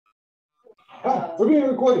We're being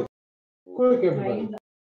recorded. Quick, everybody.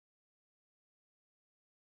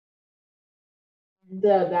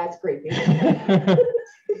 That's great.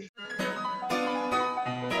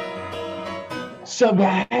 So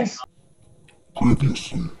guys.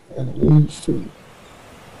 Listen and listen.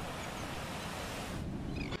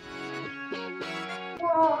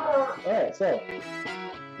 Alright, so.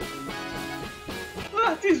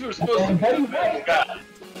 These were supposed to be the best guys.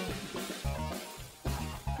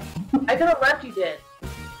 I could have left you did.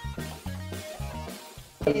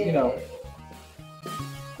 You know.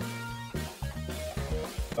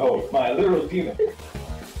 Oh, my literal demon.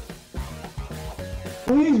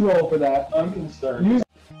 Please roll for that. I'm concerned.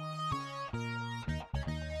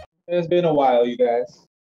 It's been a while, you guys.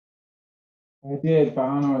 I did, but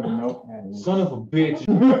I don't know where the notepad is. Son of a bitch.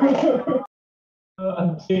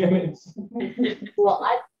 Damn it. Well,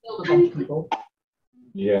 I killed a bunch of people.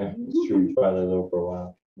 Yeah, it's true. You probably low for a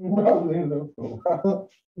while.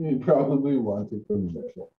 You probably wanted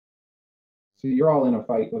permission. So you're all in a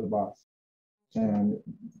fight with a boss. And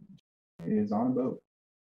it is on a boat.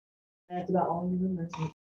 That's about all you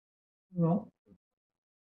remember. No.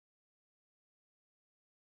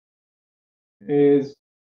 Is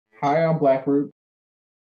high on Blackroot,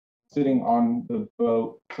 sitting on the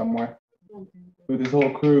boat somewhere, with his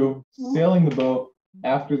whole crew sailing the boat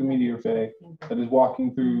after the meteor fae that is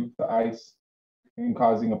walking through the ice and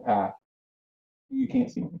causing a path. You can't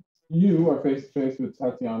see him. You are face to face with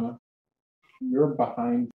Tatiana. You're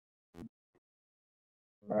behind.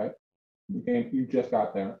 Right? You just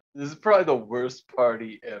got there. This is probably the worst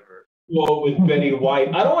party ever. Well, with Betty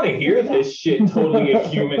White. I don't want to hear this shit. Totally a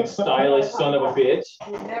human, stylish son of a bitch.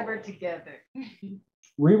 We're never together.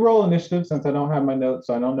 Reroll initiative since I don't have my notes,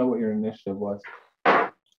 so I don't know what your initiative was.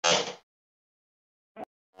 I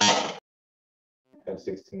have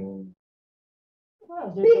 16.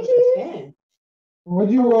 Wow, there's no 10.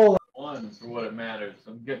 What'd you roll? One for what it matters.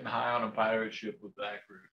 I'm getting high on a pirate ship with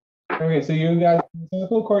Blackroot. Okay, so you guys in the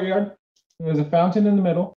little courtyard. There's a fountain in the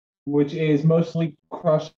middle, which is mostly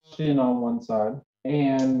crushed in on one side.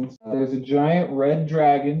 And there's a giant red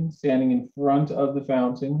dragon standing in front of the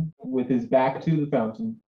fountain with his back to the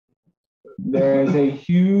fountain. There is a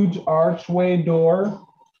huge archway door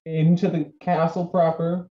into the castle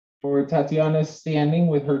proper where Tatiana is standing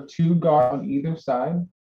with her two guards on either side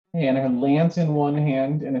and a lance in one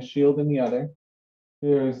hand and a shield in the other.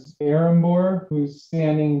 There's Erembor, who's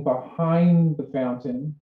standing behind the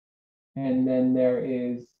fountain. And then there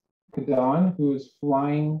is Kadan, who is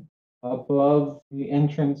flying above the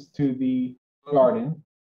entrance to the garden.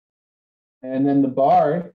 And then the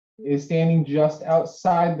bard is standing just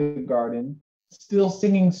outside the garden, still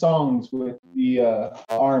singing songs with the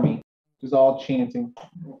army, which is all chanting.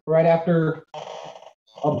 Right after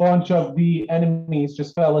a bunch of the enemies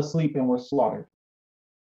just fell asleep and were slaughtered.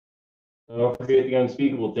 Don't forget the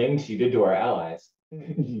unspeakable things she did to our allies.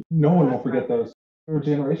 No one will forget those for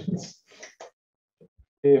generations.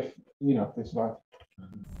 If, you know, they survive.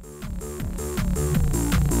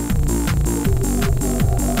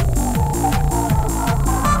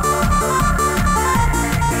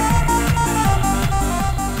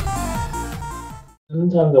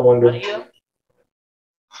 Sometimes I wonder,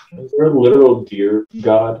 is there a literal deer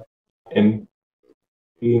god in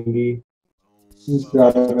D&D? He's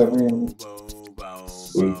god of every enemy.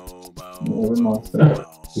 Sweet. Every monster.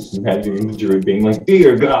 Just imagining the druid being like,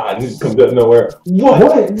 dear god, and just comes out of nowhere.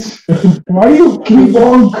 What? Why do you keep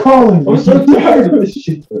on calling? I'm so tired of this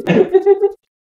shit.